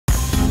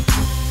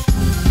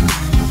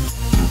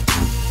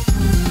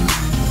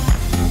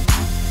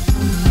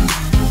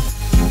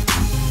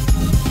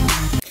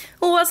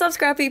What's up,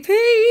 Scrappy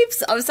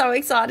peeps? I'm so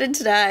excited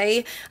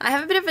today. I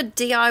have a bit of a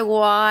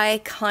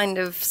DIY kind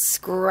of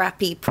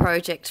scrappy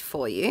project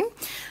for you.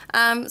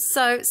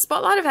 So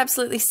Spotlight have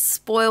absolutely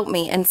spoiled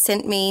me and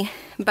sent me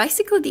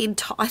basically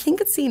I think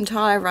it's the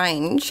entire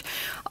range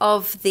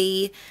of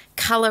the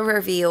colour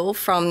reveal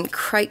from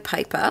Crepe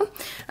Paper,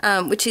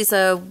 which is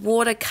a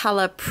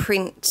watercolour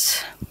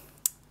print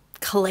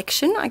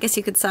collection, I guess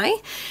you could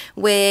say,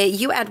 where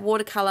you add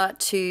watercolor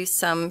to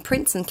some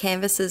prints and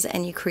canvases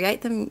and you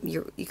create them.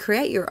 You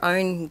create your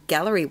own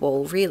gallery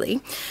wall,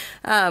 really,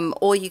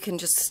 or you can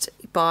just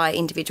buy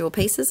individual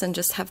pieces and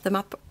just have them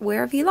up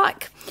wherever you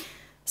like.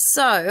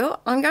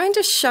 So I'm going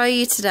to show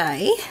you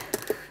today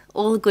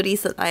all the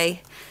goodies that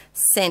I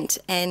sent,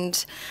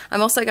 and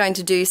I'm also going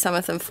to do some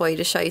of them for you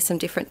to show you some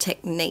different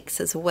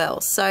techniques as well.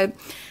 So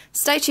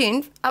stay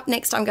tuned. Up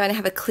next, I'm going to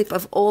have a clip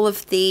of all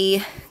of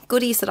the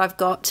goodies that I've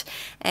got,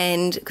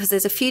 and because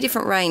there's a few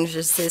different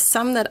ranges. There's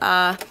some that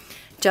are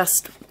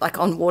just like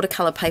on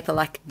watercolor paper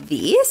like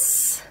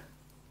this.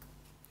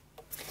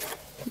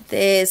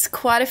 There's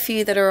quite a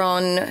few that are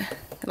on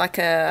like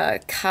a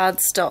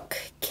cardstock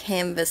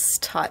canvas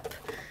type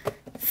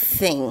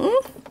thing.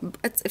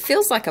 It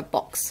feels like a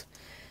box,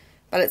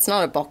 but it's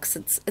not a box.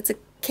 It's a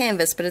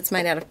canvas, but it's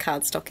made out of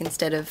cardstock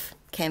instead of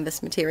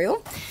canvas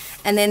material.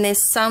 And then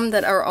there's some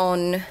that are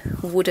on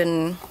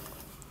wooden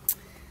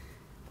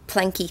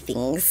planky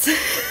things.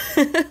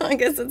 I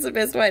guess that's the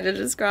best way to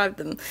describe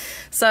them.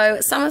 So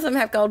some of them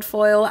have gold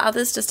foil,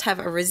 others just have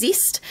a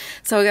resist.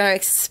 So we're going to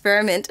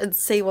experiment and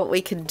see what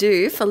we can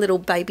do for little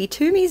baby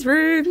Toomey's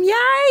room.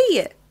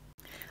 Yay!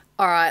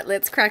 All right,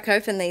 let's crack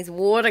open these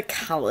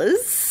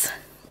watercolors.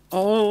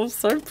 Oh,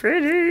 so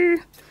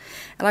pretty.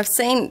 And I've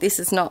seen this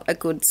is not a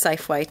good,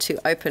 safe way to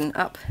open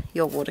up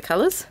your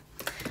watercolors,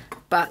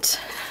 but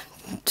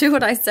do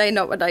what I say,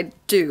 not what I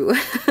do.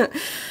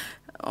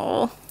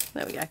 Oh,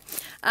 there we go.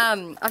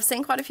 I've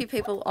seen quite a few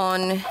people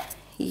on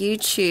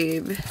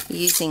YouTube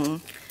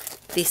using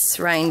this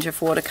range of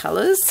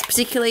watercolors,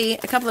 particularly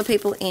a couple of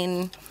people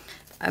in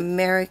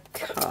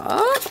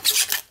America.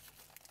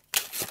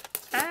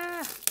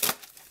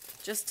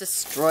 Just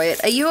destroy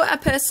it. Are you a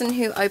person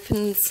who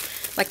opens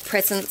like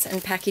presents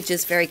and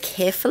packages very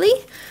carefully,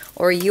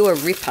 or are you a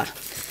ripper?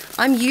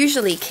 I'm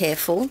usually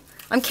careful.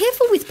 I'm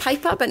careful with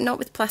paper, but not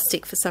with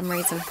plastic for some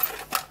reason.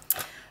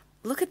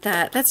 Look at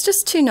that. That's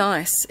just too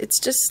nice. It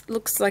just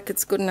looks like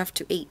it's good enough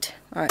to eat.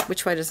 All right,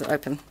 which way does it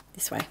open?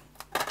 This way.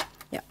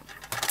 Yeah.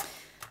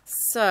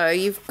 So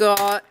you've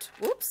got,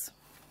 whoops,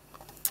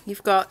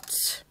 you've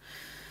got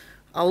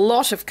a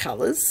lot of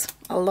colours,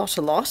 a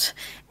lot,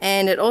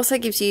 and it also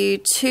gives you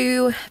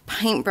 2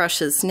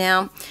 paintbrushes.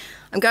 Now,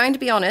 I'm going to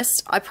be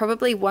honest, I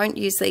probably won't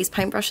use these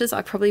paintbrushes.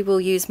 I probably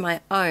will use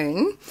my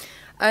own,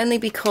 only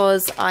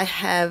because I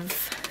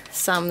have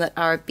some that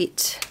are a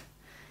bit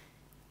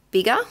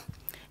bigger.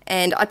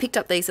 And I picked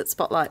up these at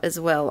Spotlight as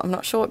well. I'm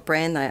not sure what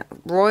brand they are.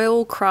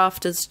 Royal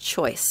Crafter's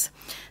Choice.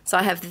 So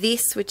I have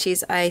this, which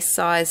is a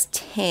size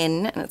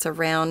 10, and it's a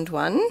round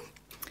one.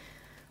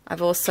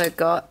 I've also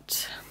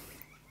got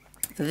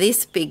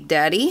this big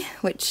daddy,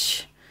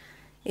 which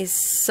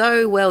is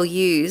so well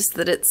used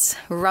that it's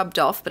rubbed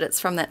off, but it's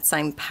from that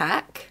same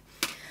pack.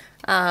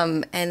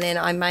 And then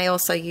I may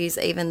also use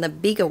even the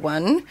bigger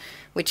one,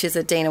 which is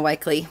a Dina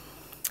Wakley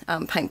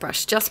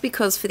paintbrush, just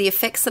because for the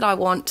effects that I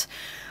want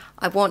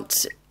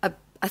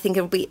I think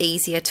it'll be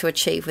easier to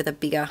achieve with a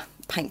bigger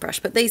paintbrush,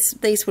 but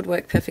these would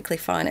work perfectly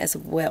fine as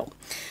well.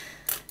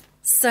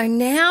 So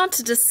now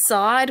to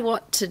decide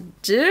what to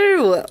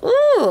do.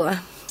 Ooh,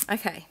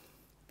 okay.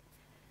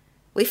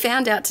 We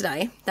found out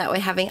today that we're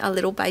having a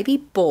little baby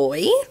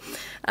boy.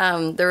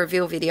 The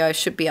reveal video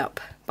should be up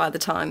by the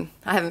time,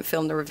 I haven't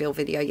filmed the reveal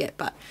video yet,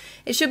 but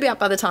it should be up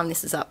by the time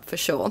this is up for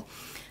sure.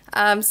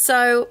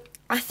 So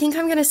I think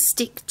I'm going to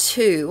stick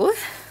to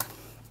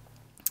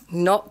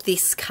not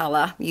this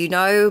colour. You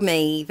know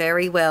me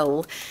very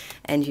well,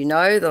 and you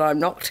know that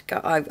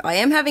I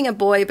am having a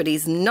boy, but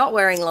he's not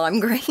wearing lime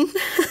green.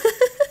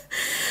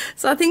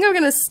 So I think I'm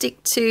going to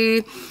stick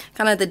to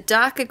kind of the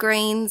darker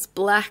greens,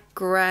 black,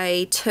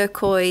 grey,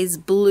 turquoise,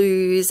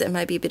 blues, and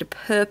maybe a bit of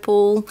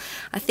purple.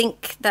 I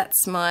think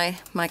that's my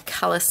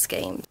colour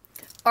scheme.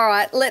 All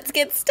right, let's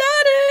get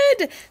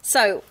started.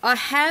 So I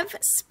have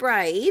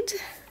sprayed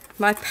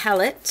my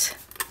palette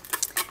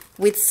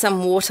with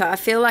some water. I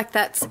feel like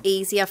that's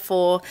easier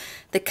for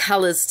the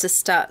colours to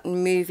start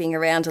moving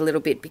around a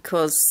little bit,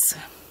 because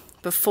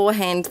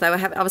beforehand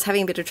I was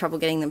having a bit of trouble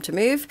getting them to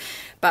move,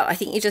 but I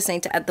think you just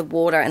need to add the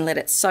water and let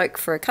it soak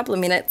for a couple of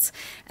minutes,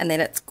 and then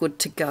it's good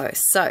to go.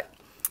 So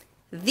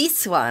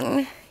this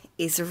one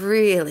is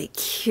really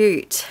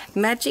cute.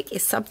 Magic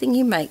is something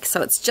you make.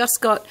 So it's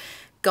just got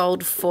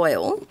gold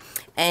foil,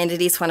 and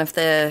it is one of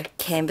the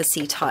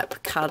canvassy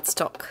type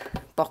cardstock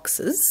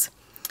boxes.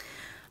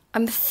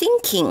 I'm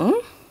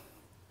thinking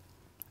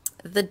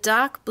the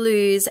dark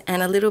blues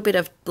and a little bit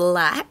of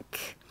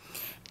black,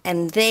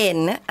 and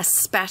then a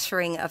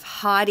spattering of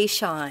hiiiii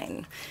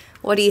Shine.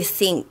 What do you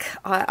think?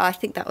 I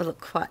think that would look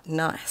quite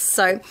nice.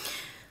 So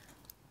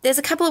there's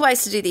a couple of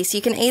ways to do this.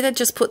 You can either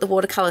just put the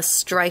watercolour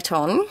straight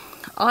on.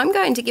 I'm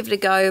going to give it a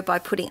go by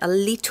putting a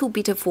little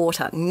bit of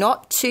water,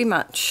 not too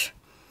much,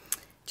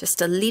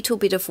 just a little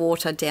bit of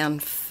water down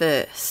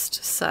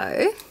first. So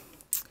I'm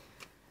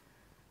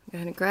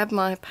going to grab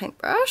my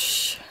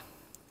paintbrush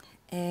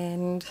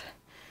and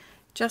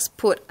just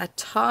put a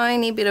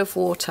tiny bit of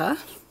water,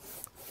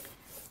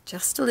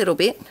 just a little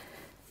bit,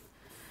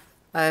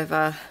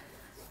 over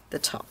the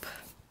top.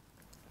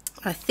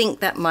 I think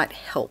that might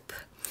help.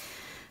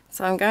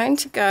 So I'm going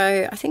to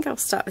go, I think I'll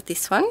start with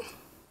this one.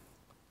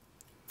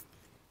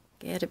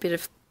 Get a bit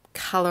of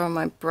colour on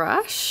my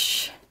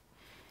brush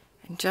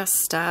and just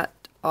start,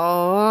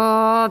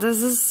 oh,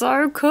 this is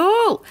so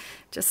cool.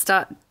 Just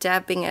start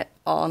dabbing it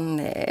on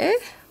there.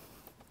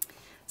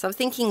 So I'm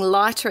thinking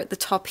lighter at the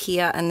top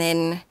here and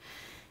then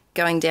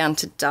going down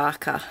to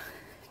darker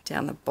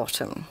down the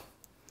bottom.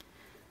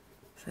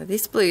 So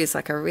this blue is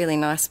like a really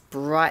nice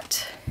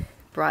bright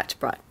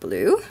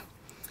blue.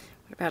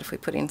 What about if we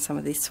put in some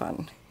of this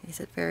one? Is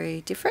it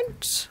very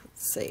different?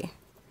 Let's see.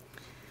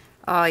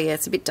 Oh yeah,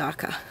 it's a bit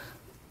darker.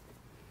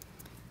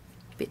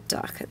 A bit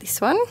darker,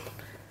 this one.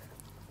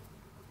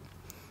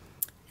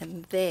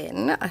 And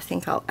then I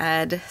think I'll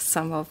add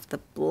some of the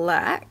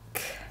black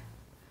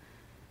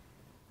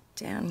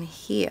down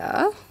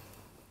here.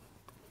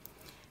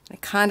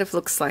 It kind of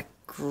looks like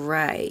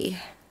grey,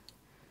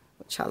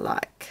 which I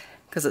like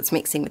because it's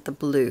mixing with the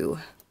blue.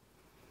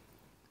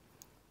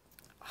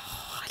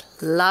 Oh, I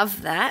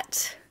love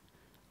that.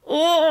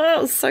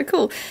 Oh, so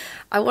cool.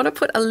 I want to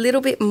put a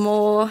little bit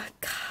more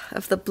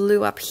of the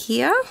blue up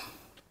here,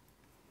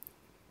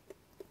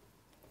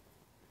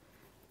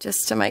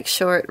 just to make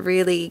sure it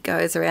really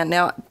goes around.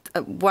 Now,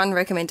 one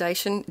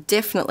recommendation,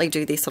 definitely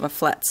do this on a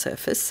flat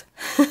surface.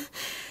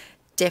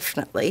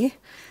 Definitely,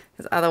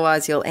 because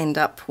otherwise you'll end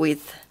up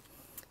with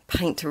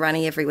paint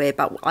running everywhere.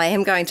 But I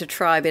am going to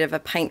try a bit of a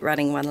paint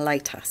running one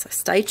later, so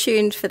stay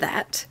tuned for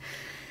that.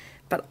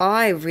 But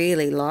I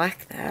really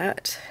like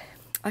that.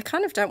 I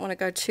kind of don't want to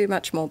go too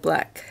much more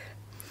black,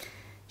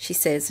 she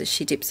says as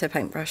she dips her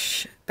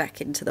paintbrush back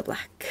into the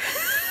black.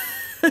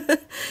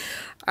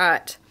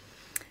 Alright,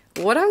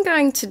 what I'm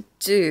going to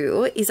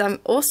do is I'm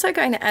also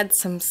going to add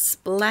some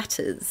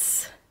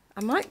splatters.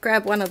 I might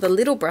grab one of the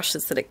little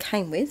brushes that it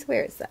came with.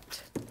 Where is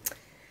that?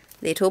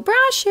 Little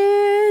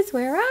brushes,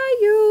 where are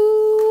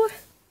you?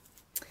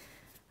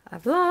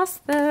 I've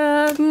lost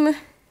them.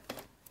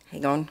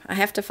 Hang on, I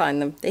have to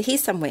find them. They're here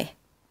somewhere.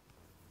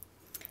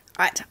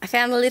 Right, I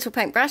found the little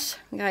paintbrush.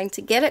 I'm going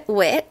to get it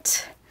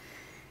wet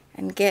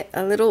and get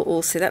a little,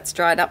 oh, see that's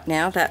dried up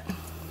now. That,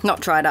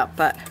 not dried up,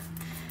 but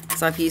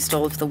because I've used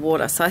all of the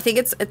water. So I think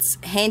it's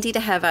handy to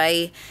have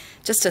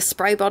just a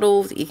spray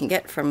bottle that you can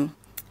get from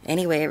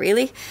anywhere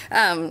really,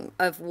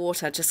 of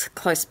water just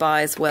close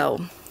by as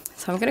well.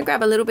 So I'm going to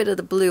grab a little bit of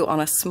the blue on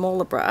a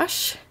smaller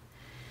brush,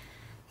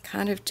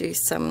 kind of do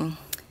some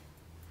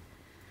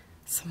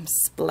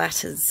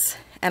splatters.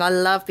 And I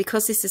love,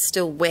 because this is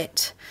still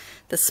wet,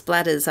 the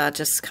splatters are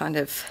just kind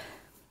of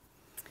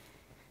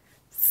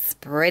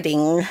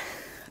spreading.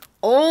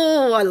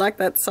 Oh, I like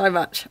that so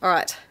much. All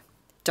right,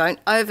 don't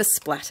over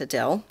splatter,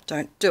 Del.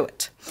 Don't do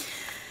it.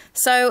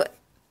 So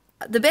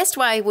the best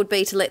way would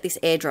be to let this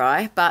air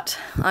dry, but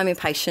I'm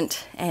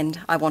impatient and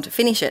I want to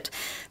finish it.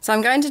 So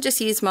I'm going to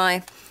just use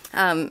my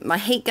my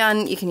heat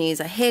gun. You can use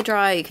a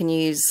hairdryer, you can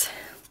use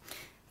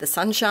the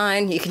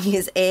sunshine, you can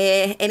use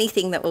air,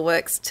 anything that will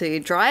work to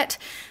dry it.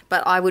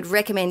 But I would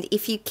recommend,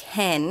 if you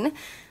can,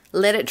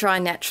 let it dry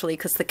naturally,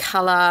 because the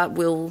colour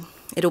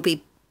it'll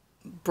be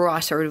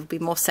brighter, it'll be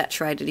more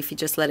saturated if you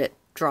just let it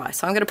dry.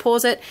 So I'm going to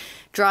pause it,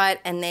 dry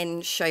it, and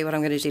then show you what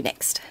I'm going to do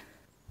next.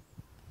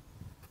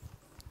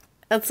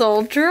 It's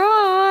all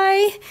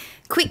dry.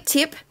 Quick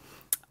tip,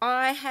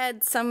 I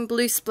had some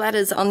blue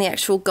splatters on the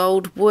actual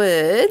gold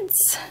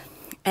words,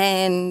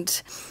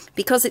 and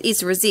because it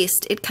is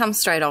resist, it comes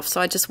straight off.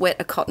 So I just wet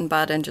a cotton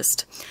bud and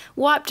just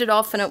wiped it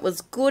off, and it was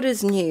good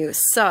as new.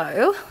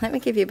 So let me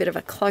give you a bit of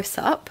a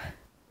close-up.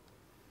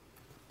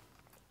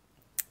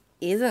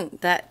 Isn't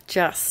that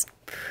just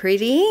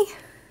pretty?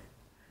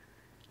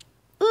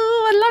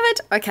 Oh, I love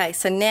it. Okay,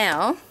 so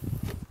now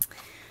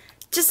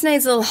just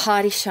needs a little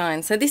hiiiii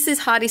shine. So this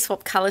is hiiiii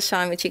Swap Colour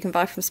Shine, which you can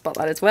buy from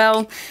Spotlight as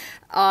well.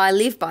 I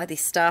live by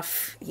this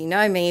stuff. You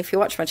know me, if you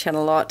watch my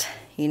channel a lot,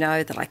 you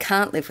know that I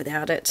can't live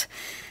without it.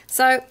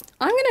 So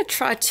I'm going to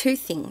try two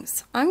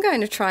things. I'm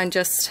going to try and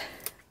just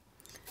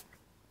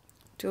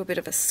do a bit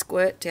of a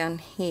squirt down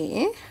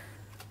here.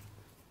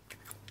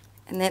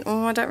 And then,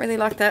 oh, I don't really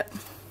like that.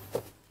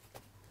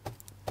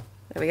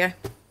 There we go.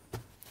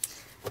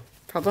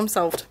 Problem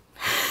solved.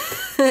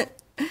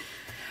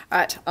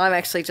 Alright, I'm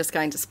actually just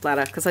going to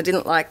splatter because I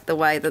didn't like the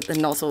way that the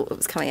nozzle, it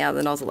was coming out of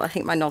the nozzle. I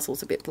think my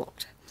nozzle's a bit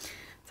blocked.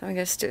 So I'm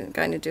just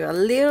going to do a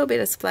little bit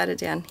of splatter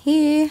down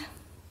here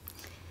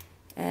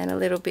and a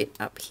little bit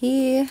up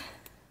here,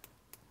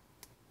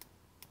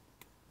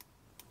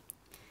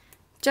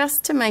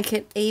 just to make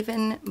it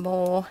even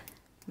more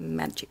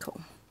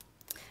magical.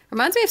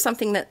 Reminds me of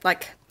something that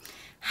like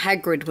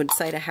Hagrid would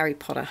say to Harry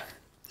Potter.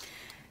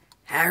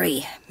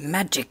 Harry,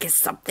 magic is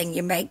something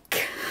you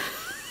make.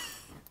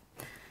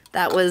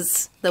 That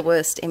was the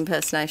worst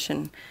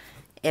impersonation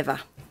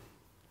ever.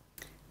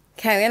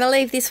 Okay, I'm going to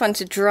leave this one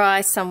to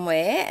dry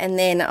somewhere and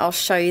then I'll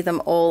show you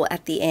them all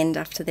at the end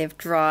after they've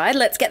dried.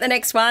 Let's get the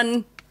next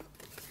one.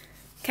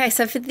 Okay,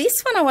 so for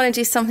this one I want to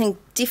do something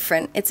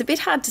different. It's a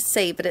bit hard to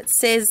see, but it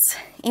says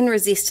in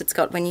Resist, it's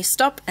got, when you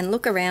stop and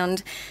look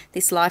around,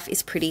 this life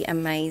is pretty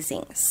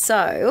amazing.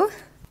 So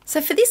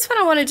for this one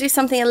I want to do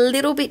something a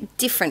little bit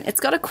different. It's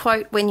got a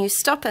quote, when you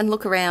stop and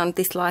look around,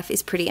 this life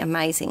is pretty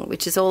amazing,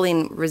 which is all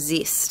in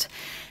Resist.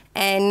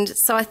 And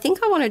so I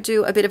think I want to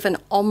do a bit of an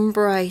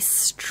ombre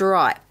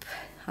stripe,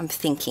 I'm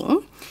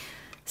thinking.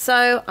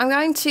 So I'm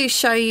going to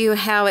show you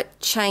how it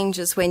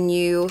changes when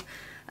you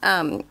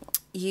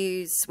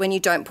when you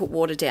don't put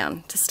water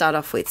down to start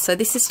off with. So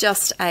this is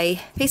just a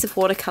piece of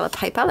watercolor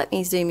paper. Let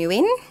me zoom you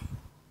in.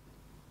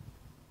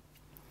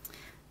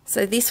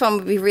 So this one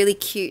would be really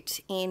cute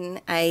in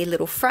a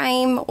little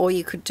frame, or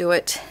you could do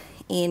it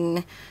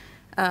in,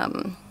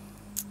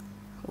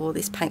 oh,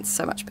 this paint's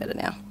so much better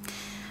now.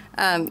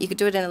 You could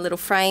do it in a little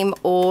frame,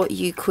 or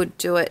you could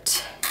do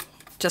it,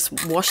 just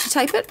washi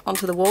tape it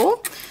onto the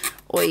wall,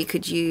 or you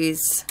could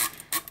use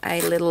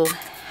a little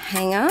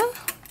hanger.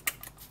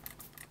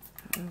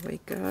 There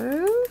we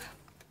go.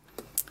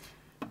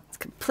 It's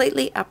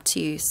completely up to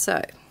you.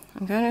 So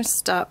I'm going to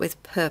start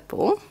with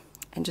purple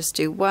and just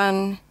do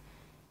one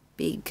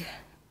big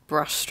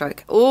brush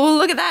stroke. Oh,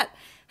 look at that.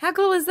 How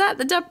cool is that?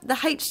 The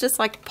H just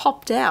like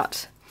popped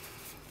out.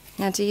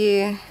 Now do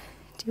you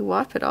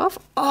wipe it off?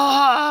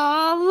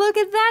 Oh, look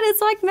at that. It's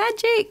like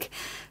magic.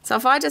 So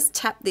if I just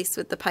tap this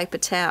with the paper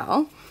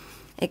towel,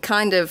 it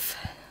kind of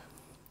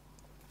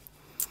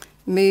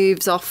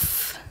moves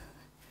off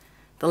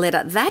the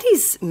letter. That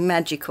is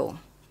magical.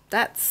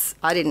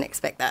 I didn't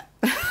expect that.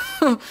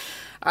 All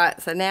right,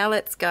 so now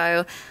let's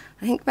go.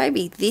 I think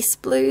maybe this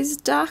blue's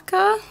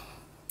darker.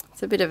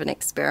 It's a bit of an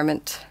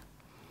experiment.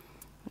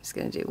 I'm just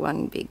going to do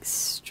one big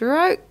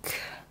stroke.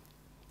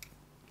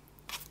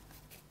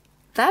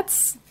 I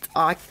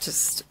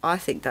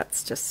think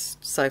that's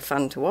just so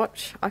fun to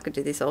watch. I could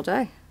do this all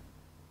day.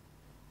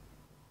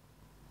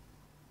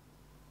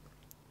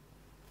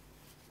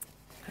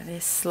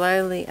 They're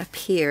slowly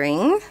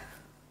appearing.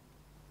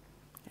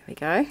 There we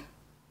go.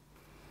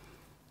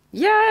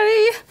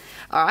 Yay!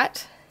 All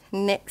right,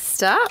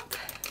 next up,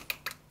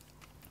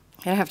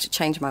 I'm gonna have to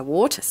change my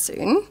water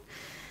soon.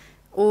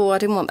 Oh, I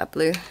didn't want that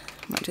blue.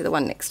 I might do the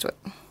one next to it,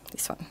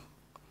 this one.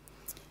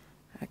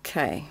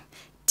 Okay,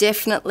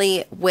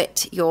 definitely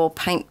wet your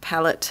paint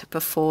palette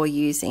before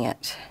using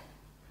it.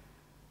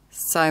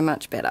 So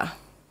much better.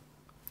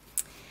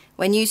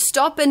 When you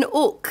stop and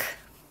look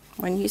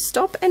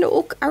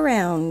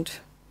around.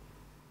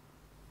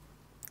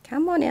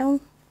 Come on,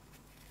 Elle.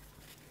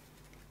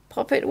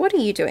 Pop it. What are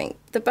you doing?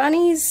 The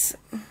bunnies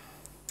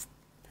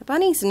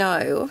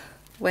know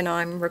when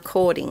I'm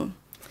recording,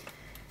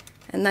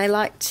 and they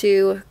like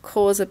to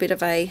cause a bit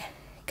of a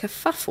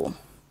kerfuffle.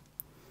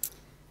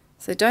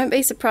 So don't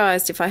be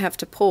surprised if I have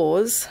to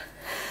pause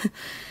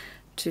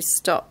to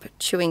stop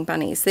chewing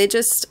bunnies. I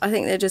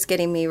think they're just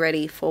getting me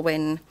ready for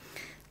when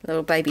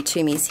little baby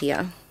Toomey's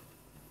here.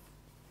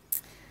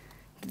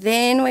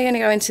 Then we're going to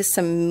go into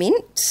some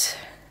mint.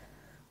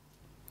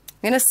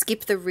 I'm going to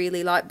skip the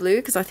really light blue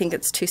because I think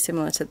it's too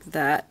similar to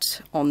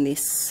that on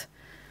this.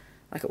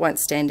 Like, it won't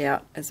stand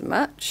out as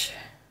much.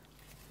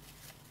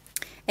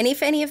 And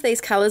if any of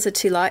these colours are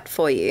too light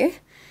for you,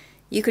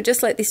 you could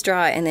just let this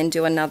dry and then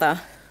do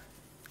another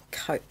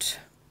coat.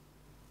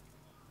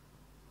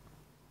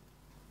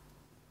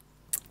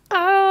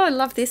 Oh, I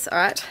love this. All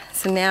right,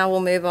 so now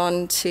we'll move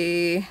on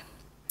to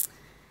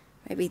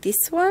maybe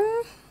this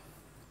one.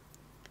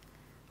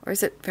 Or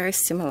is it very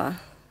similar?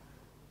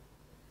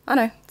 Oh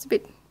no, it's a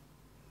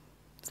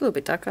little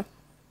bit darker.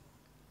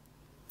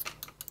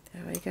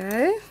 There we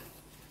go.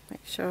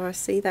 Make sure I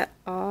see that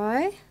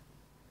eye.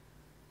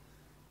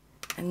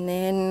 And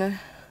then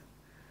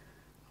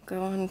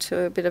go on to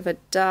a bit of a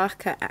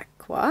darker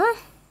aqua.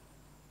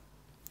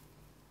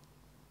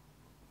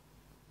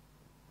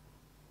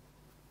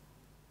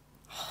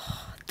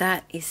 Oh,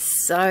 that is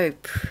so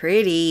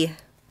pretty.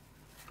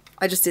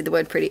 I just did the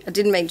word pretty. I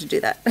didn't mean to do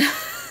that.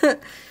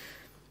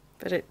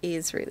 But it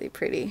is really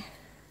pretty.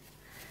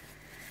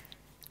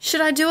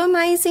 Should I do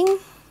amazing?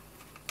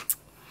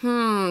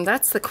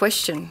 That's the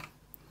question.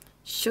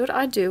 Should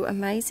I do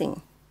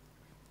amazing?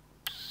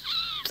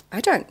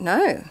 I don't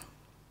know.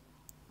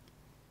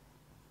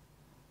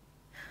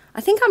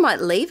 I think I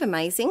might leave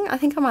amazing. I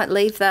think I might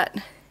leave that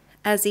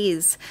as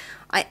is.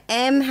 I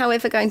am,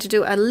 however, going to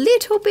do a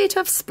little bit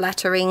of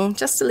splattering,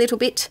 just a little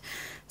bit.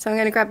 So I'm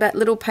going to grab that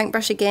little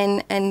paintbrush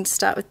again and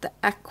start with the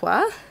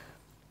aqua.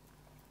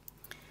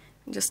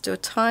 And just do a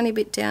tiny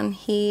bit down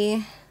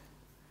here.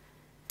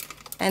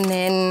 And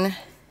then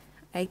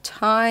a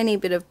tiny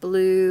bit of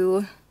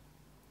blue,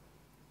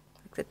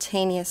 like the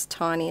tiniest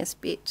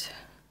bit.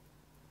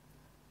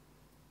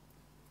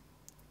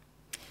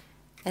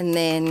 And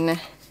then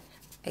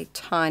a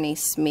tiny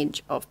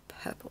smidge of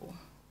purple.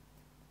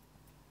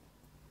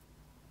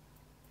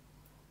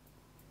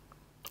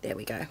 There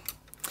we go.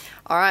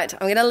 All right, I'm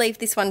going to leave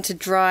this one to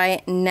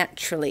dry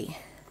naturally.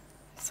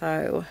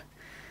 So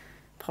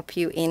pop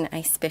you in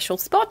a special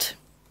spot.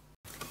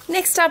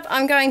 Next up,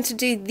 I'm going to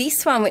do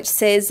this one, which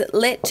says,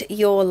 let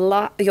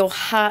your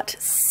heart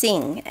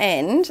sing.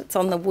 And it's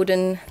on the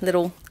wooden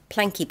little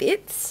planky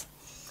bits.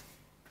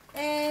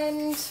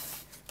 And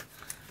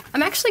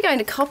I'm actually going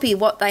to copy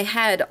what they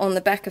had on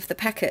the back of the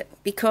packet,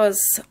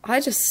 because I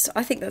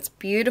think that's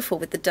beautiful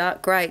with the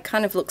dark grey. It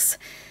kind of looks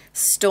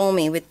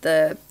stormy with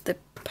the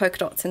polka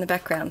dots in the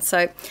background. So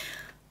I'm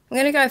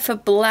going to go for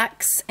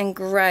blacks and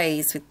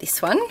greys with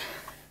this one,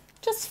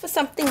 just for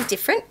something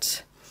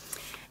different.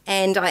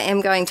 And I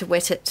am going to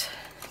wet it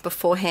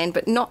beforehand,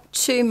 but not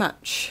too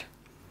much,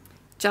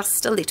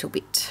 just a little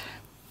bit.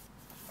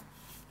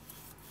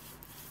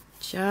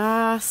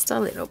 Just a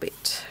little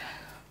bit.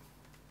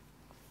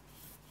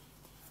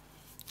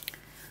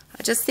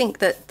 I just think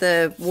that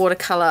the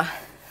watercolour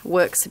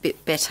works a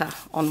bit better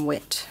on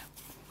wet.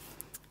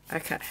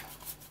 Okay.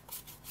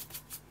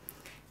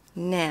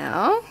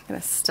 Now I'm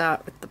going to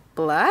start with the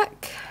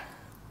black.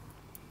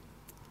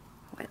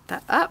 Wet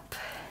that up.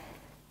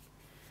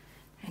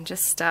 And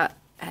just start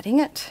adding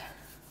it.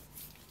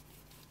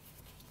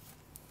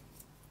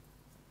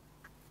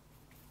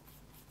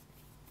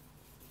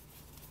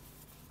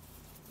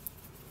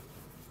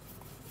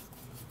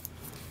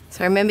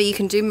 So remember, you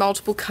can do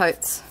multiple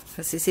coats,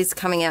 because this is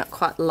coming out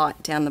quite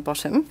light down the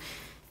bottom.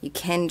 You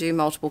can do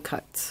multiple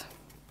coats.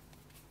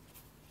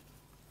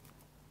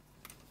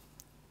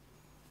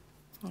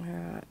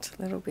 Alright,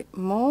 a little bit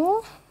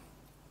more.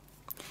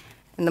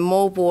 And the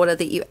more water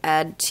that you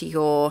add to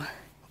your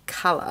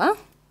colour,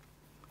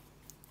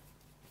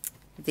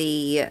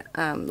 the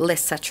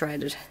less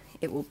saturated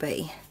it will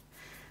be.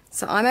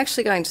 So I'm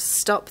actually going to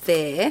stop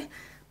there,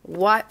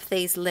 wipe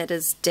these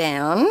letters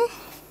down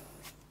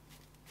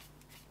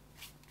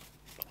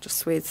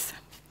just with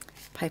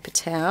paper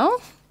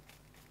towel.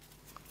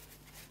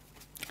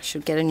 I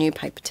should get a new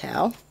paper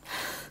towel.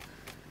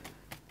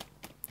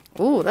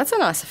 Oh, that's a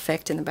nice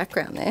effect in the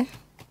background there.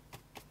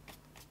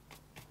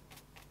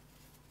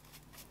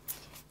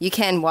 You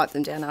can wipe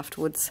them down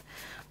afterwards.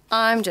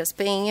 I'm just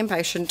being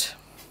impatient.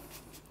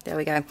 There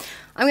we go.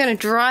 I'm going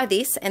to dry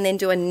this and then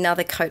do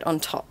another coat on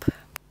top.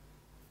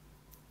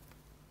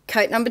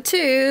 Coat number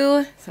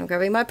 2. So I'm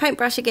grabbing my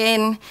paintbrush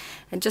again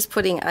and just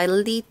putting a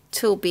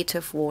little bit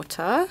of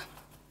water,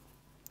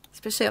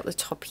 especially up the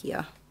top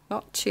here.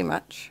 Not too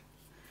much,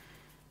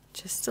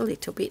 just a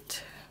little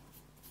bit.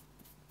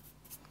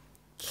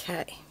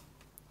 Okay.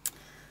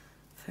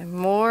 So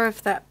more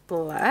of that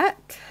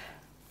black.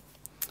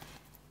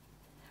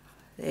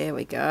 There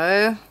we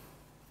go.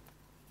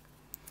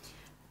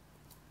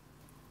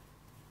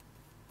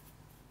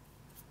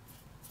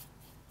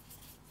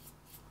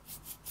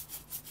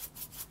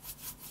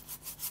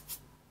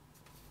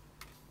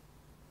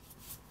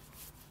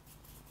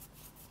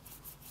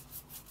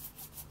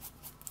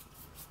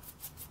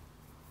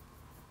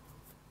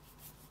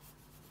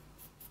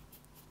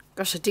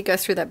 Gosh, I did go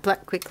through that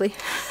black quickly.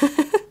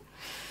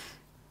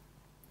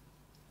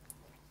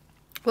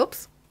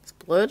 Whoops, it's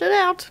blurred it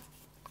out.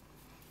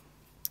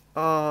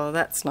 Oh,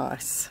 that's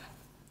nice.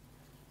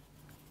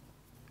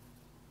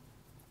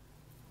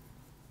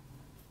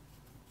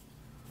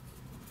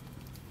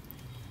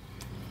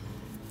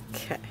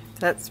 Okay,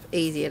 that's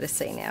easier to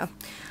see now.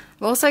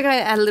 I'm also going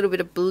to add a little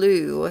bit of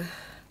blue.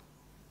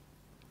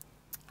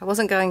 I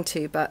wasn't going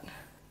to, but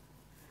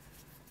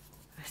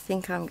I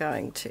think I'm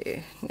going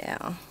to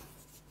now.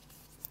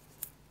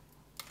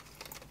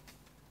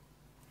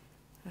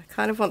 I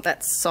kind of want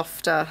that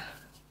softer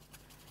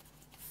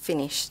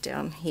finish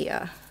down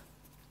here.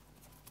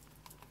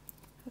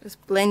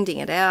 Just blending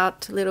it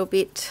out a little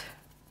bit.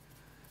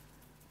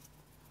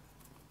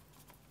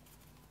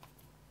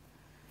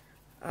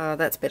 Oh,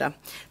 that's better.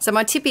 So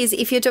my tip is,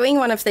 if you're doing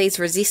one of these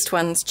resist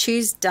ones,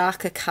 choose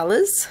darker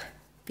colours,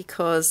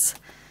 because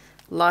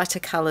lighter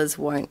colours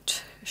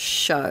won't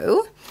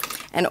show.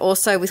 And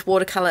also with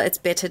watercolour, it's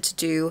better to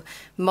do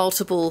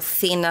multiple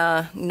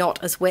thinner,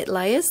 not as wet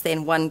layers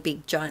than one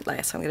big giant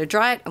layer. So I'm going to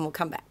dry it and we'll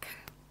come back.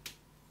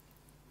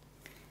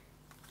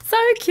 So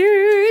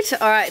cute.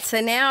 All right,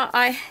 so now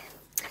I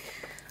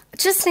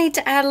just need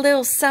to add a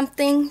little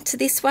something to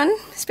this one,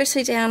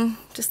 especially down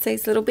just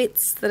these little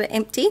bits that are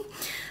empty.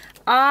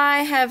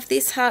 I have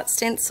this heart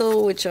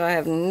stencil, which I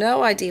have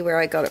no idea where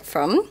I got it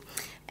from,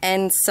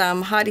 and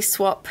some hiiiii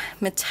Swap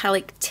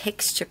metallic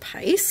texture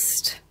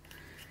paste.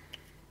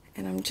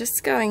 And I'm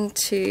just going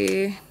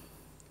to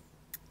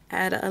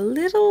add a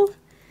little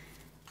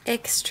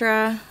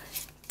extra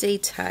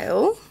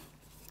detail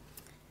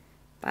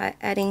by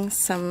adding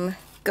some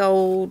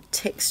gold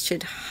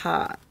textured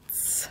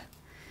hearts,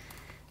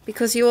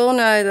 because you all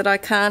know that I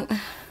can't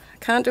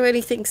do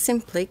anything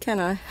simply, can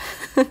I?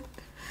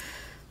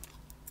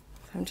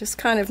 I'm just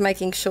kind of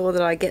making sure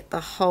that I get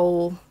the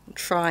whole,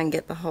 try and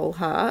get the whole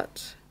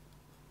heart.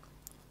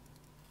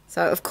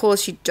 So of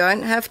course you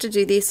don't have to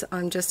do this,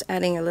 I'm just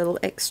adding a little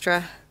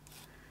extra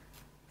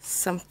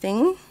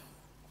something.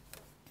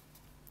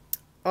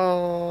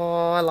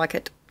 Oh, I like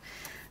it.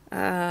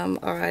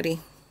 Alrighty,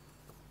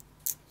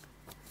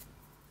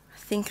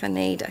 think I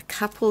need a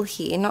couple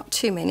here, not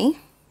too many,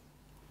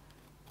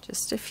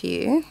 just a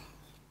few.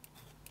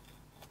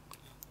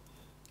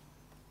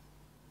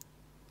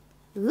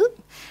 Ooh.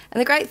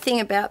 And the great thing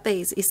about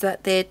these is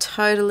that they're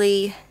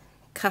totally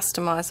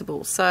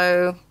customizable.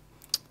 So,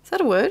 is that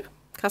a word?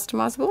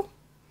 Customizable?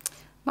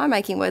 Am I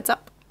making words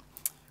up?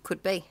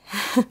 Could be.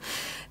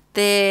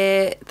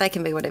 They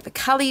can be whatever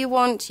color you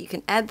want. You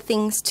can add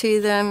things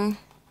to them.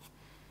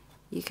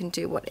 You can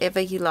do whatever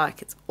you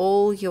like. It's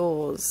all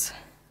yours.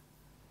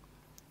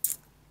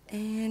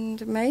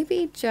 And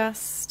maybe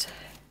just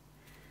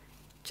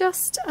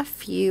a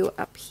few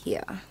up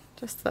here.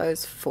 Just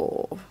those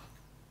 4.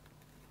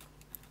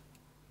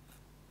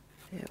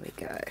 There we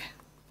go.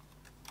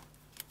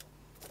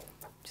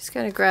 Just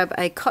going to grab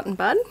a cotton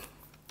bud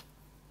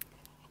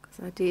because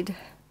I did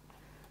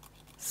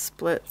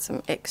split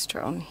some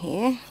extra on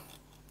here.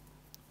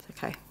 It's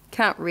okay.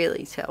 Can't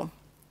really tell.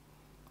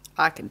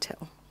 I can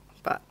tell,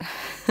 but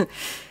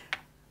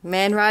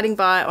man riding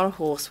by on a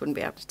horse wouldn't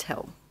be able to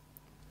tell.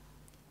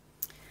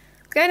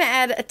 I'm going to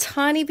add a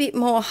tiny bit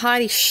more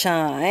hiiiii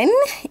Shine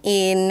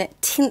in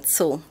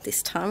tinsel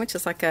this time, which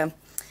is like a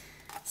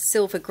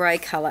silver grey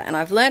colour, and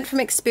I've learned from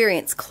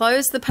experience,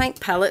 close the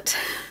paint palette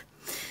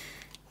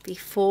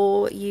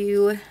before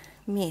you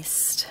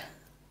mist.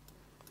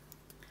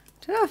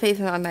 I don't know if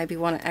even I maybe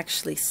want to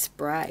actually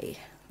spray,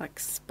 like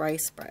spray.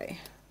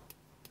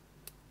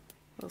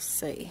 We'll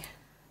see.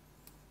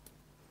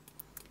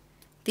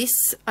 This,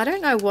 I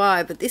don't know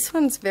why, but this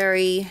one's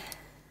very,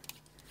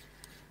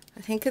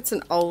 I think it's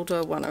an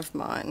older one of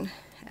mine,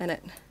 and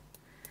it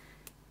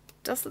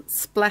doesn't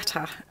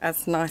splatter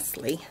as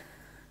nicely.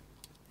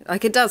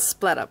 Like, it does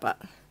splatter,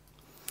 but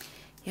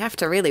you have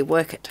to really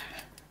work it.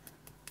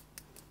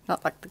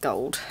 Not like the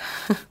gold.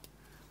 And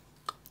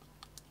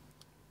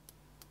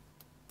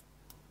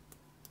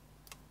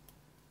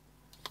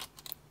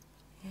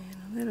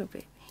a little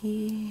bit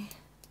here.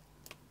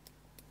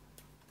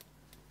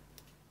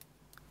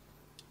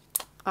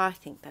 I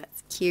think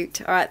that's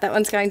cute. Alright, that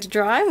one's going to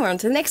dry. We're on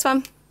to the next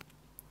one.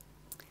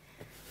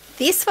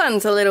 This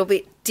one's a little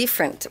bit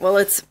different. Well,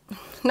 it's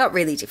not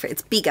really different.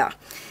 It's bigger.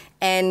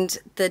 And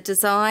the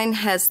design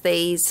has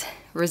these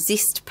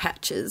resist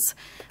patches,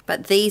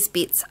 but these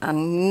bits are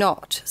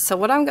not. So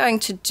what I'm going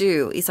to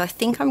do is I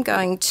think I'm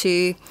going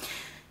to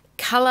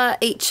colour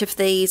each of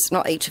these,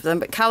 not each of them,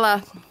 but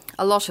colour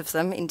a lot of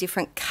them in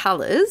different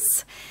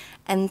colours.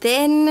 And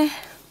then, I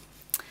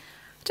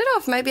don't know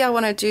if maybe I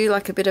want to do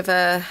like a bit of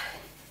a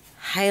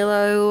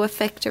halo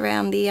effect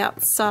around the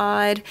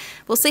outside.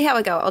 We'll see how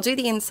I go. I'll do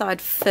the inside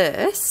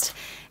first.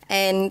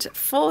 And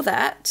for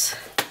that,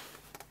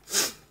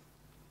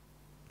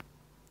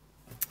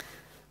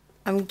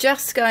 I'm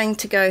just going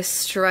to go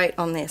straight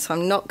on this.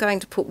 I'm not going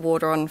to put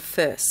water on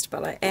first,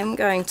 but I am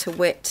going to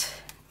wet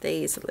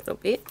these a little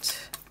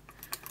bit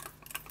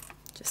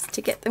just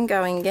to get them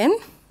going again.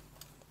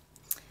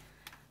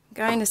 I'm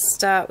going to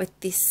start with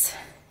this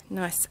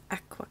nice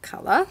aqua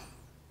colour,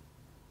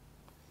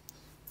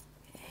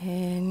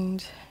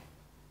 and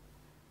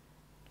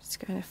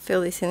just going to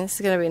fill this in. This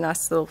is going to be a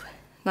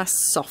nice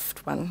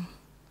soft one,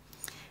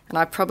 and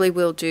I probably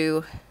will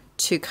do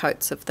 2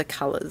 coats of the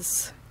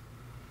colours.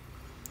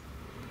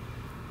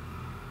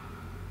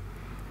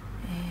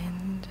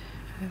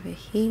 Over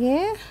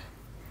here,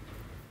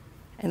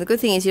 and the good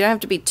thing is you don't have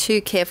to be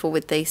too careful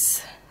with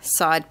these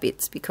side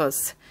bits,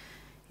 because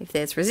if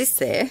there's resist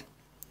there,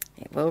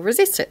 it will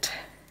resist it.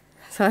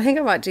 So I think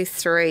I might do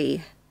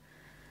 3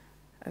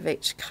 of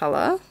each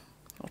colour.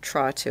 I'll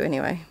try to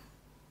anyway.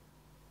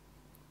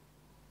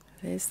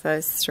 There's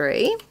those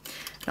 3.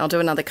 And I'll do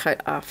another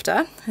coat after.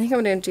 I think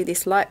I'm going to do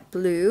this light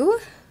blue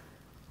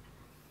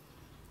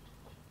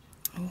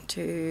and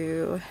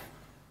do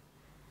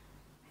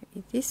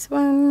maybe this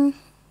one.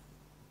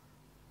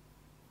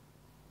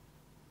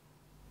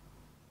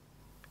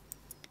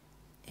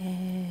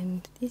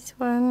 And this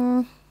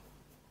one.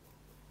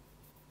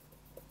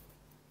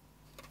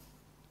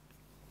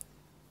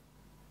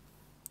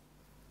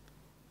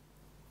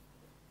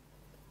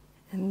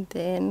 And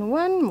then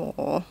one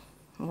more.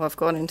 Well, I've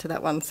gone into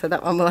that one, so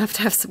that one will have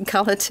to have some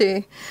colour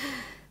too.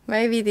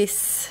 Maybe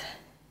this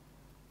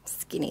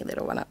skinny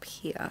little one up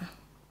here.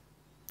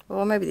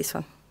 Or maybe this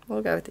one.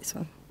 We'll go with this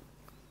one.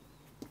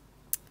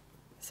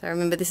 So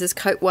remember, this is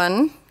coat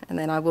 1, and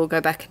then I will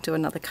go back and do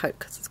another coat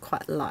because it's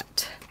quite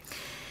light.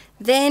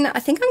 Then I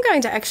think I'm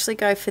going to actually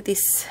go for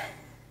this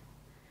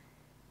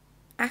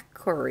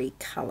aqua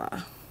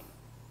colour.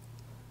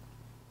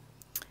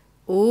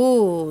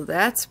 Ooh,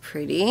 that's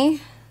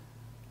pretty.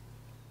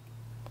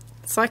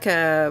 It's like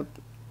a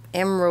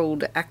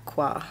emerald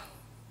aqua,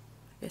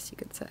 I guess you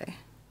could say.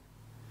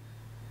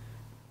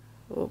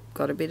 Oh,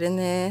 got a bit in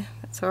there.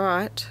 That's all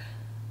right.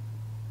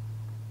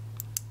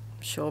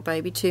 I'm sure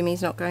baby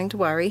Toomey's not going to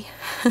worry.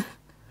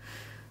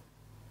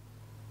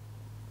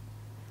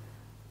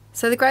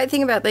 So the great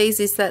thing about these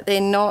is that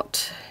they're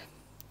not,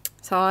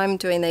 so I'm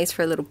doing these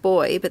for a little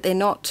boy, but they're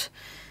not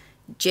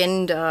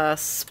gender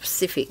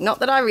specific. Not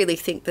that I really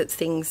think that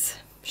things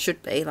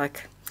should be,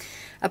 like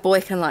a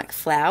boy can like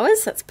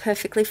flowers, that's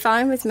perfectly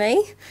fine with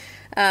me.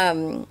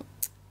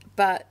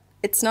 But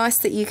it's nice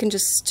that you can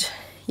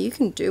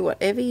do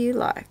whatever you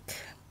like.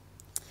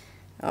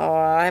 Oh,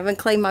 I haven't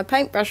cleaned my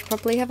paintbrush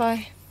properly, have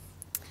I?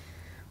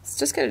 It's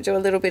just going to do a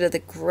little bit of the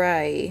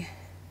grey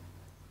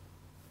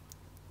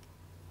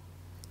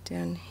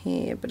down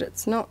here, but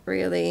it's not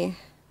really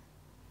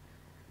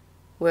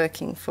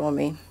working for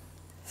me.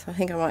 So I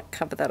think I might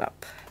cover that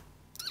up.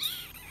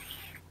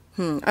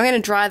 I'm going to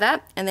dry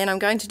that, and then I'm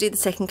going to do the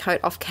second coat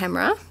off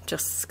camera,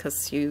 just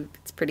because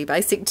it's pretty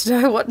basic to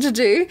know what to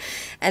do,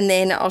 and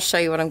then I'll show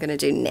you what I'm going to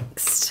do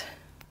next.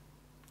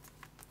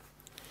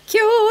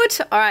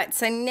 Cute! Alright,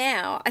 so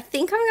now I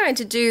think I'm going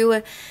to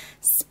do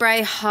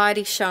spray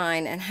hiiiii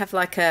Shine and have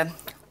like a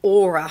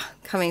aura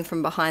coming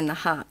from behind the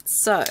heart.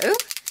 So,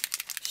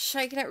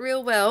 shaking it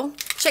real well.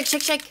 Shake,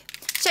 shake, shake.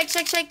 Shake,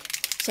 shake, shake.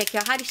 Shake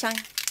your hiiiii Shine.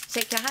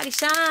 Shake your hiiiii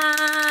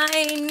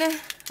Shine.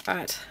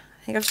 Alright,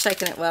 I think I've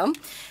shaken it well.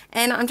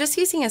 And I'm just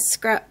using a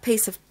scrap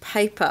piece of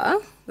paper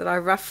that I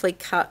roughly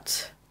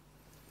cut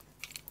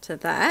to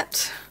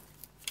that.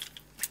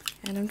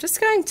 And I'm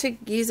just going to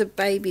use a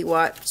baby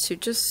wipe to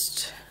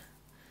just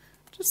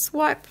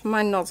wipe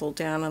my nozzle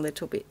down a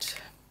little bit.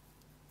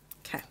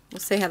 Okay, we'll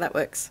see how that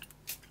works.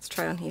 Let's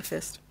try on here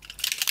first.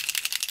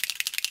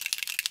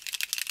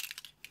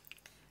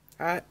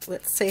 Alright,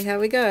 let's see how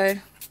we go.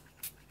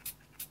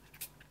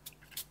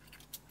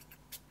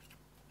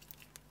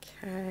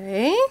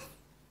 Okay.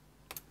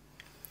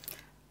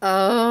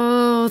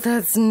 Oh,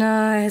 that's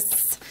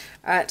nice.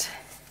 Alright.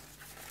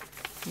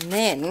 And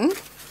then I'm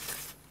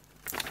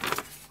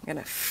going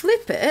to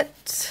flip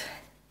it.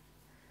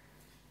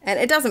 And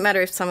it doesn't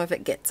matter if some of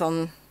it gets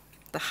on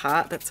the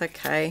heart, that's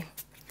okay.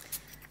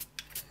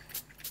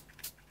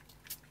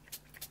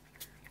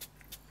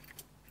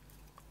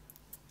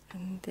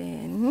 And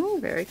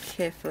then, very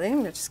carefully,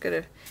 I'm just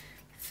going to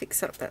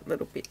fix up that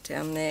little bit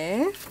down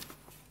there.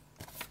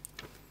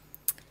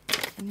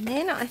 And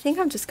then I think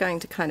I'm just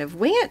going to kind of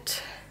wing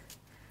it.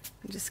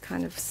 And just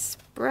kind of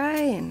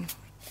spray and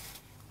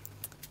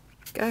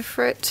go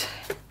for it.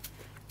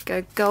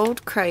 Go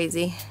gold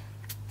crazy.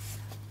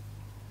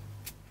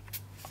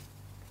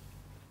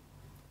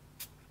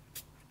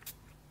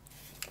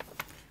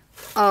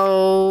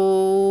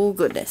 Oh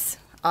goodness,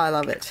 I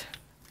love it.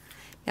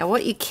 Now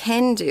what you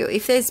can do,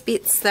 if there's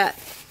bits that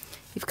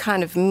you've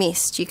kind of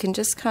missed, you can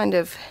just kind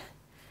of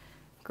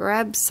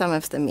grab some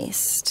of the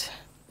mist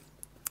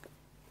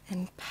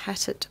and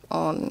pat it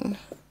on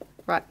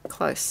right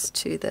close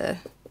to the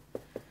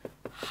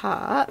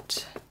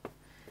heart,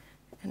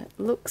 and it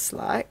looks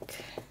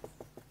like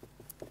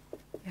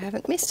you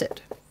haven't missed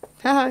it.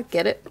 Haha,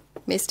 get it?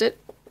 Missed it?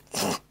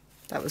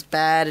 That was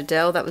bad,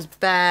 Adele, that was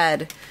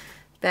bad.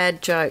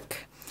 Bad joke.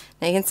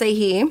 Now you can see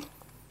here,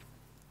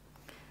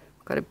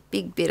 I've got a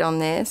big bit on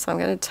there, so I'm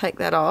going to take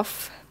that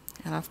off,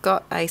 and I've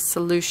got a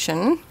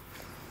solution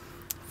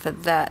for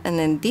that. And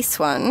then this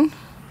one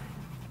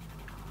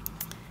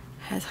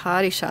has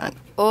hiiiii Shine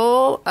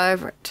all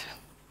over it,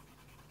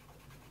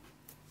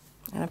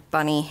 and a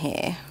bunny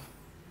hair.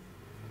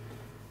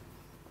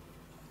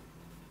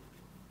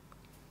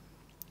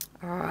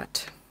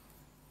 Alright,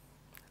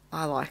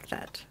 I like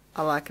that.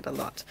 I like it a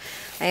lot.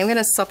 I am going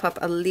to sop up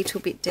a little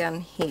bit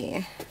down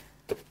here.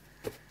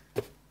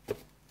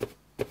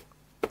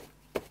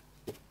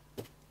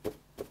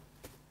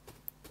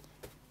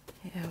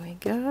 There we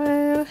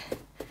go.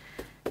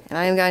 And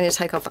I am going to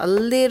take off a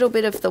little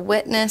bit of the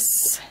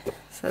wetness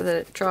so that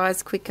it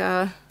dries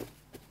quicker.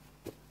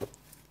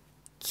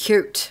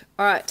 Cute.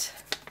 Alright.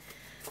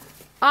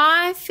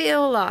 I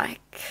feel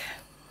like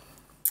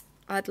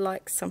I'd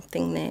like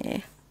something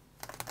there.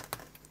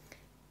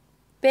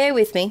 Bear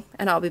with me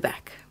and I'll be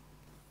back.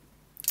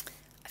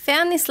 I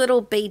found this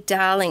little Be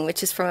Darling,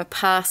 which is from a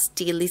past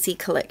Dear Lizzie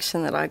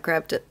collection that I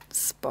grabbed at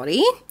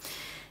Spotty.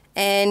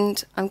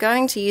 And I'm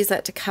going to use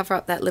that to cover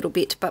up that little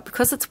bit, but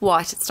because it's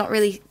white, it's not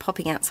really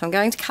popping out. So I'm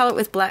going to colour it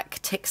with black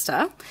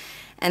texture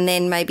and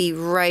then maybe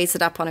raise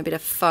it up on a bit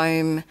of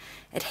foam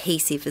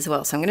adhesive as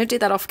well. So I'm going to do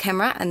that off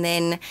camera, and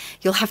then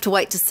you'll have to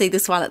wait to see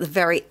this one at the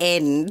very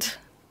end.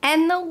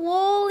 And the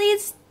wall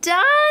is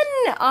done.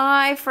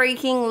 I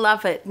freaking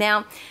love it.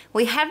 Now,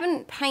 we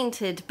haven't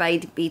painted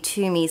Baby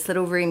Toomey's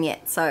little room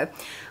yet, so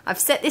I've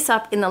set this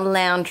up in the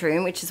lounge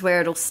room, which is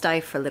where it'll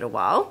stay for a little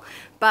while.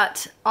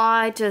 But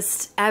I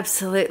just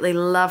absolutely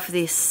love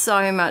this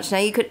so much. Now,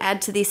 you could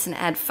add to this and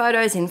add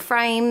photos in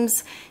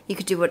frames. You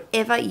could do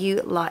whatever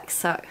you like.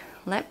 So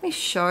let me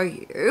show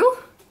you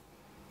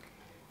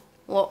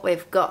what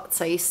we've got.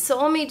 So you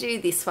saw me do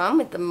this one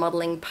with the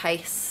modelling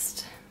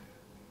paste,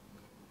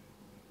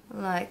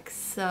 like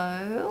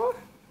so.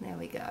 There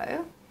we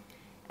go.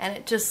 And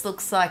it just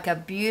looks like a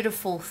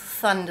beautiful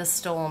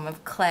thunderstorm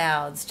of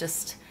clouds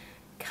just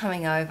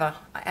coming over.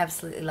 I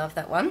absolutely love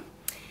that one.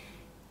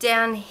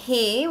 Down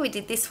here we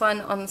did this one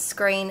on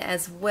screen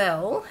as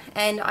well,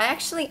 and I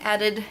actually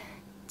added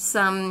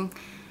some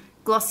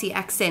glossy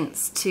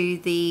accents to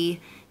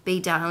the Be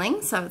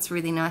Darling, so it's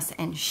really nice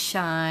and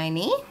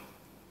shiny.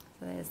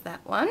 So there's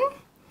that one.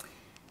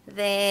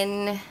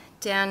 Then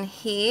down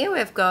here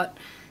we've got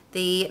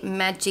The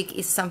magic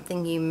is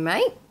something you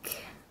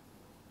make,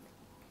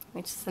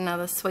 which is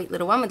another sweet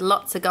little one with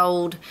lots of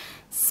gold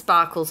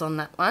sparkles on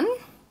that one.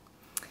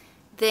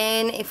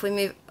 Then if we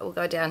move, we'll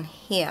go down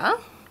here.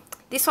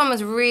 This one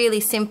was really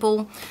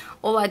simple.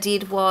 All I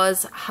did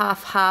was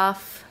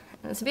half.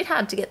 It's a bit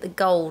hard to get the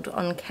gold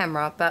on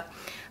camera, but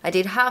I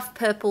did half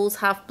purples,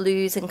 half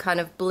blues, and kind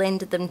of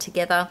blended them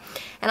together.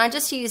 And I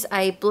just used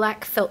a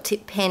black felt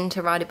tip pen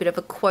to write a bit of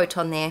a quote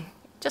on there,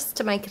 just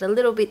to make it a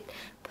little bit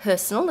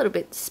personal, a little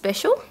bit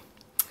special.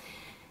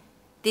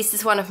 This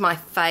is one of my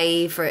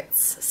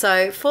favorites.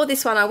 So for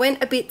this one, I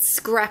went a bit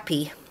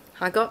scrappy.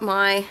 I got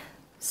my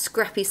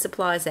scrappy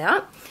supplies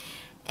out,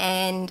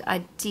 and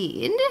I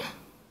did.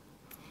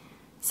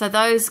 So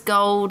those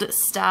gold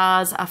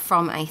stars are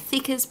from a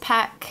thickers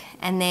pack,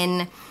 and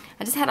then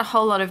I just had a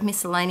whole lot of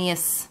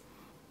miscellaneous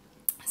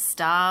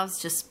stars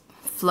just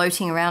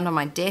floating around on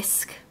my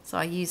desk. So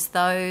I used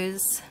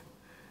those,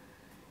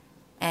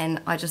 and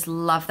I just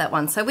love that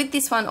one. So with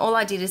this one, all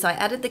I did is I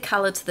added the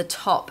color to the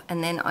top,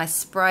 and then I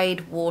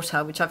sprayed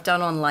water, which I've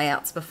done on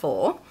layouts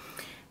before,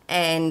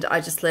 and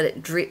I just let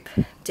it drip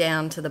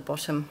down to the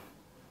bottom.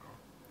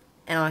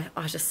 And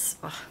I just,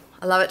 oh,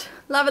 I love it,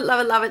 love it,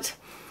 love it, love it.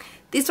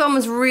 This one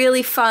was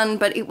really fun,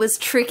 but it was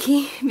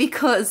tricky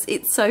because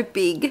it's so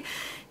big.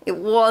 It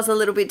was a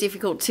little bit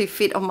difficult to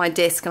fit on my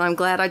desk, and I'm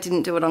glad I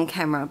didn't do it on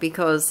camera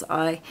because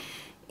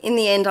in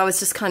the end, I was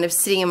just kind of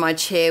sitting in my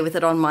chair with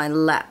it on my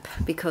lap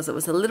because it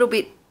was a little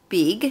bit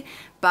big,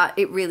 but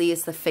it really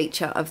is the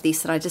feature of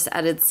this. And I just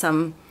added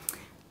some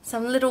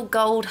little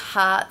gold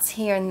hearts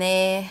here and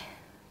there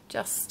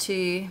just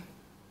to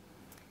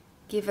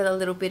give it a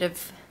little bit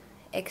of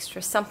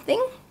extra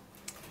something.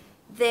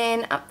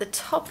 Then up the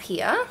top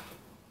here,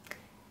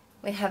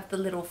 we have the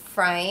little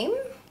frame,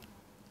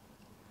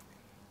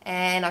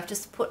 and I've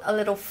just put a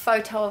little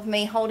photo of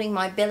me holding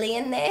my belly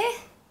in there.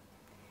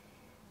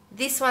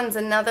 This one's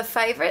another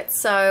favourite,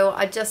 so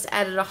I just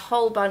added a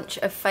whole bunch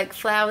of fake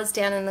flowers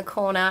down in the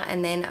corner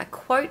and then a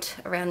quote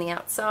around the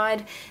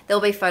outside. There'll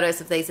be photos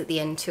of these at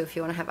the end too if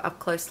you want to have an up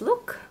close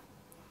look.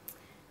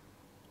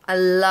 I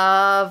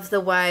love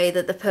the way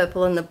that the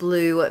purple and the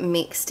blue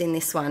mixed in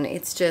this one.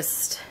 It's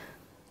just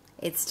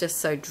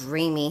so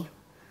dreamy.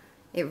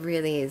 It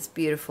really is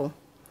beautiful.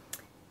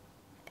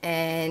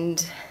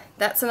 And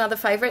that's another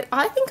favourite.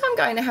 I think I'm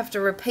going to have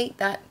to repeat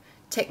that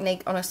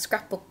technique on a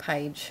scrapbook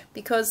page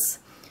because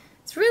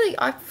it's really,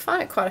 I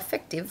find it quite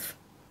effective.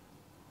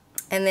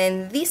 And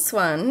then this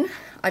one,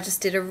 I just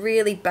did a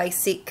really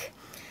basic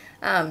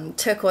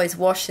turquoise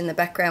wash in the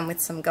background with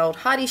some gold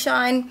hiiiii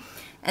shine,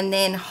 and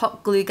then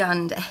hot glue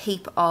gunned a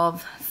heap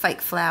of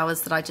fake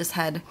flowers that I just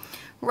had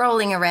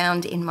rolling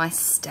around in my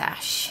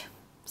stash.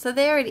 So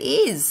there it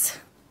is.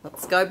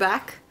 Let's go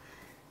back.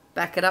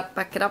 Back it up,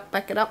 back it up,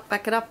 back it up,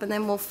 back it up, and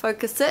then we'll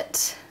focus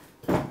it.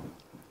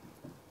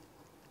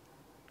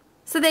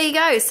 So there you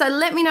go. So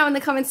let me know in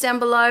the comments down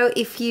below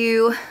if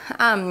you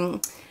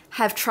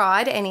have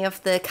tried any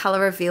of the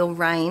Colour Reveal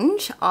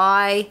range.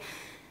 I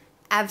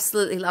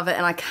absolutely love it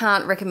and I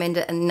can't recommend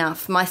it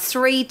enough. My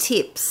 3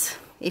 tips,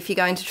 if you're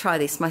going to try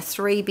this, my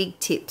 3 big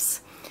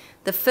tips.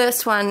 The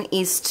first one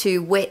is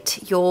to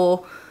wet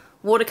your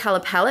watercolour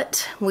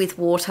palette with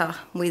water,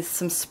 with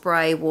some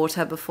spray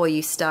water before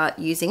you start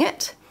using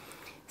it.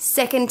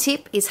 Second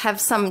tip is have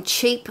some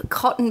cheap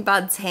cotton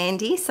buds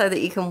handy so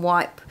that you can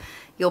wipe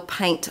your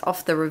paint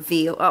off the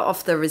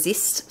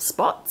resist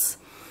spots.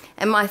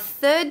 And my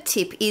third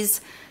tip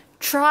is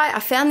I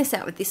found this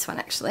out with this one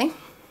actually,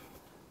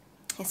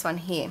 this one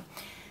here.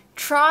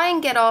 Try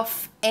and get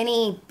off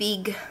any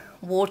big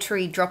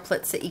watery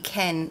droplets that you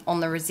can on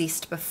the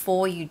resist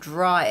before you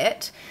dry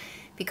it,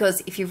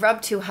 because if you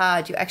rub too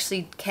hard you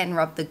actually can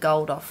rub the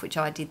gold off, which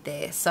I did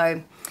there.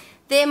 So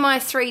they're my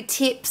 3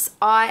 tips.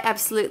 I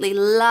absolutely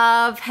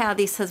love how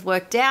this has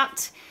worked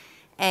out,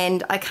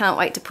 and I can't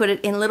wait to put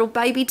it in little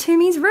baby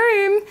Toomey's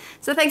room.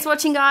 So thanks for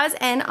watching guys,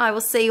 and I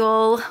will see you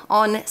all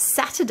on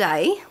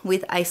Saturday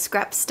with a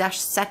Scrap Stash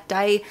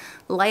Saturday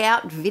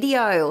layout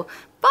video.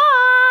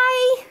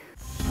 Bye!